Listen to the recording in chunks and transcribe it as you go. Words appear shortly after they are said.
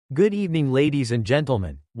Good evening, ladies and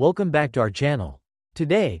gentlemen. Welcome back to our channel.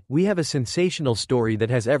 Today, we have a sensational story that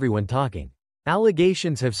has everyone talking.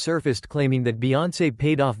 Allegations have surfaced claiming that Beyoncé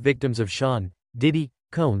paid off victims of Sean Diddy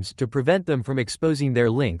Combs to prevent them from exposing their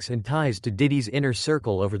links and ties to Diddy's inner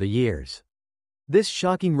circle over the years. This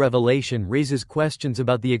shocking revelation raises questions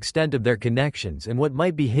about the extent of their connections and what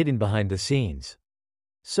might be hidden behind the scenes.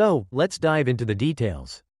 So, let's dive into the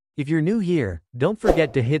details. If you're new here, don't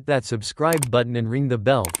forget to hit that subscribe button and ring the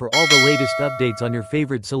bell for all the latest updates on your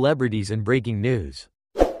favorite celebrities and breaking news.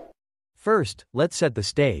 First, let's set the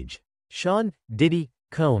stage. Sean Diddy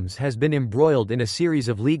Combs has been embroiled in a series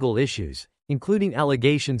of legal issues, including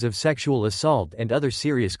allegations of sexual assault and other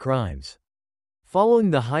serious crimes.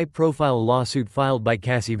 Following the high-profile lawsuit filed by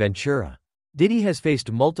Cassie Ventura, Diddy has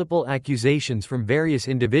faced multiple accusations from various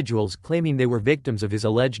individuals claiming they were victims of his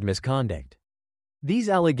alleged misconduct. These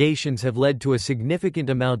allegations have led to a significant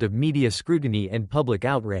amount of media scrutiny and public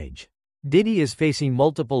outrage. Diddy is facing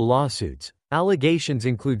multiple lawsuits. Allegations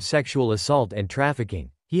include sexual assault and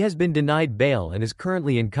trafficking. He has been denied bail and is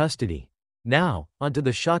currently in custody. Now, onto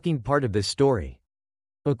the shocking part of this story.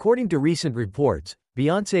 According to recent reports,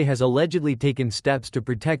 Beyoncé has allegedly taken steps to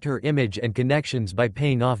protect her image and connections by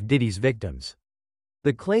paying off Diddy's victims.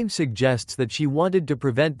 The claim suggests that she wanted to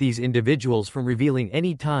prevent these individuals from revealing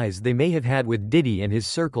any ties they may have had with Diddy and his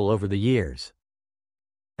circle over the years.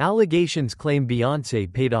 Allegations claim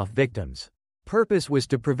Beyoncé paid off victims' purpose was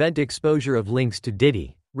to prevent exposure of links to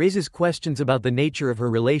Diddy, raises questions about the nature of her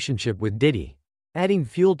relationship with Diddy, adding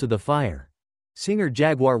fuel to the fire. Singer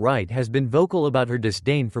Jaguar Wright has been vocal about her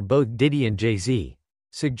disdain for both Diddy and Jay-Z,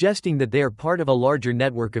 suggesting that they are part of a larger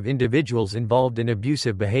network of individuals involved in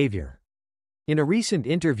abusive behavior. In a recent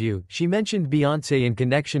interview, she mentioned Beyoncé in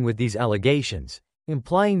connection with these allegations,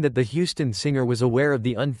 implying that the Houston singer was aware of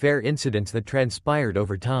the unfair incidents that transpired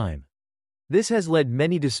over time. This has led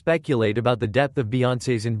many to speculate about the depth of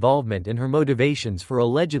Beyoncé's involvement and her motivations for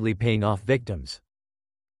allegedly paying off victims.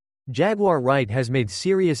 Jaguar Wright has made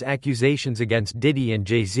serious accusations against Diddy and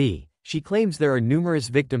Jay-Z. She claims there are numerous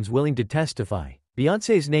victims willing to testify.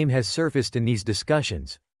 Beyoncé's name has surfaced in these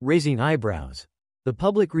discussions, raising eyebrows. The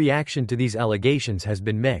public reaction to these allegations has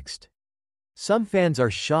been mixed. Some fans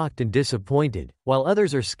are shocked and disappointed, while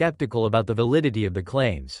others are skeptical about the validity of the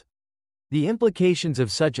claims. The implications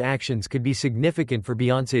of such actions could be significant for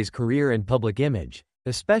Beyoncé's career and public image,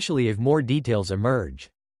 especially if more details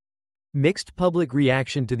emerge. Mixed public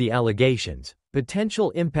reaction to the allegations,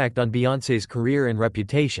 potential impact on Beyoncé's career and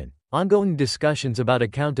reputation, ongoing discussions about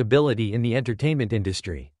accountability in the entertainment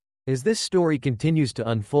industry. As this story continues to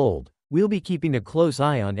unfold, we'll be keeping a close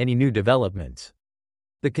eye on any new developments.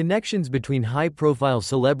 The connections between high-profile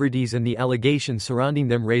celebrities and the allegations surrounding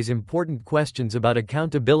them raise important questions about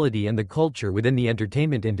accountability and the culture within the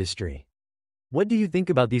entertainment industry. What do you think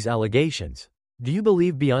about these allegations? Do you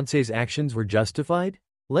believe Beyoncé's actions were justified?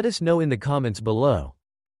 Let us know in the comments below.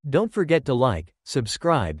 Don't forget to like,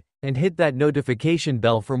 subscribe, and hit that notification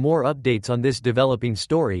bell for more updates on this developing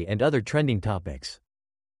story and other trending topics.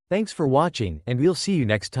 Thanks for watching, and we'll see you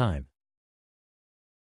next time.